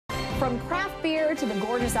From craft beer to the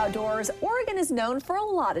gorgeous outdoors, Oregon is known for a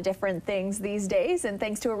lot of different things these days, and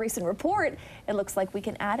thanks to a recent report, it looks like we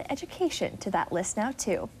can add education to that list now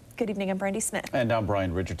too. Good evening, I'm Brandy Smith. And I'm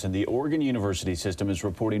Brian Richardson. The Oregon University system is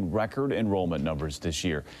reporting record enrollment numbers this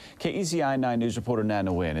year. KEZI 9 News reporter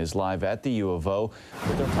Nana Nguyen is live at the U of O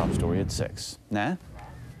with our top story at 6. Nah?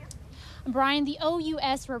 Brian, the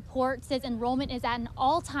OUS report says enrollment is at an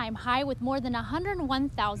all-time high with more than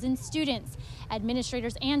 101,000 students.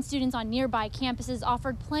 Administrators and students on nearby campuses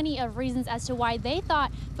offered plenty of reasons as to why they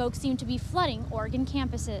thought folks seemed to be flooding Oregon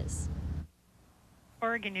campuses.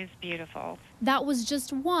 Oregon is beautiful. That was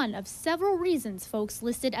just one of several reasons folks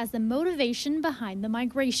listed as the motivation behind the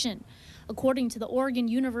migration. According to the Oregon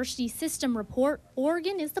University System report,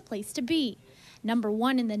 Oregon is the place to be.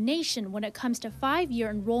 #1 in the nation when it comes to 5-year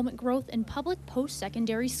enrollment growth in public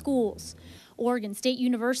post-secondary schools. Oregon State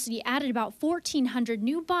University added about 1,400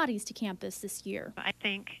 new bodies to campus this year. I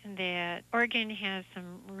think that Oregon has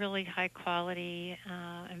some really high quality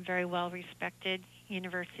and very well respected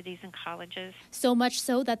universities and colleges. So much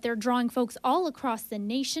so that they're drawing folks all across the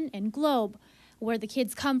nation and globe. Where the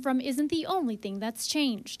kids come from isn't the only thing that's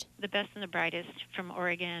changed. The best and the brightest from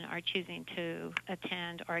Oregon are choosing to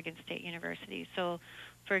attend Oregon State University. So,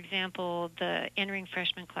 for example, the entering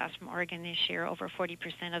freshman class from Oregon this year, over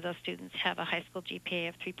 40% of those students have a high school GPA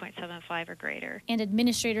of 3.75 or greater. And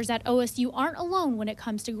administrators at OSU aren't alone when it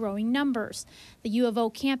comes to growing numbers. The U of O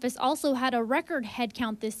campus also had a record head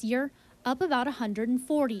count this year, up about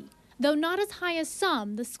 140. Though not as high as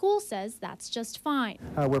some, the school says that's just fine.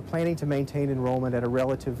 We're planning to maintain enrollment at a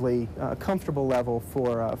relatively comfortable level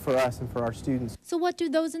for us and for our students. So what do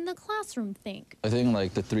those in the classroom think? I think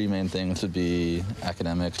like the three main things would be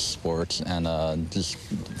academics, sports, and just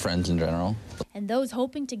friends in general. And those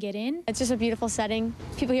hoping to get in? It's just a beautiful setting.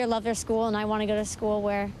 People here love their school, and I want to go to school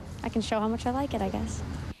where I can show how much I like it, I guess.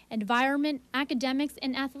 Environment, academics,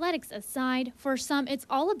 and athletics aside, for some it's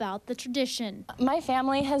all about the tradition. My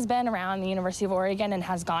family has been around the University of Oregon and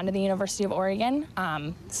has gone to the University of Oregon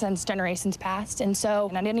since generations past, and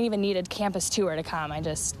I didn't even need a campus tour to come. I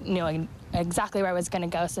just knew exactly where I was going to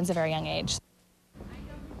go since a very young age.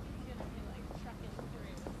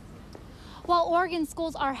 While Oregon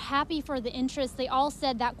schools are happy for the interest, they all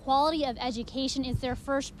said that quality of education is their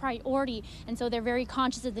first priority, and so they're very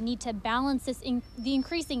conscious of the need to balance the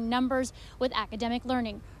increasing numbers with academic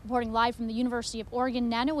learning. Reporting live from the University of Oregon,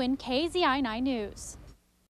 Nana Nguyen, KEZI 9 News.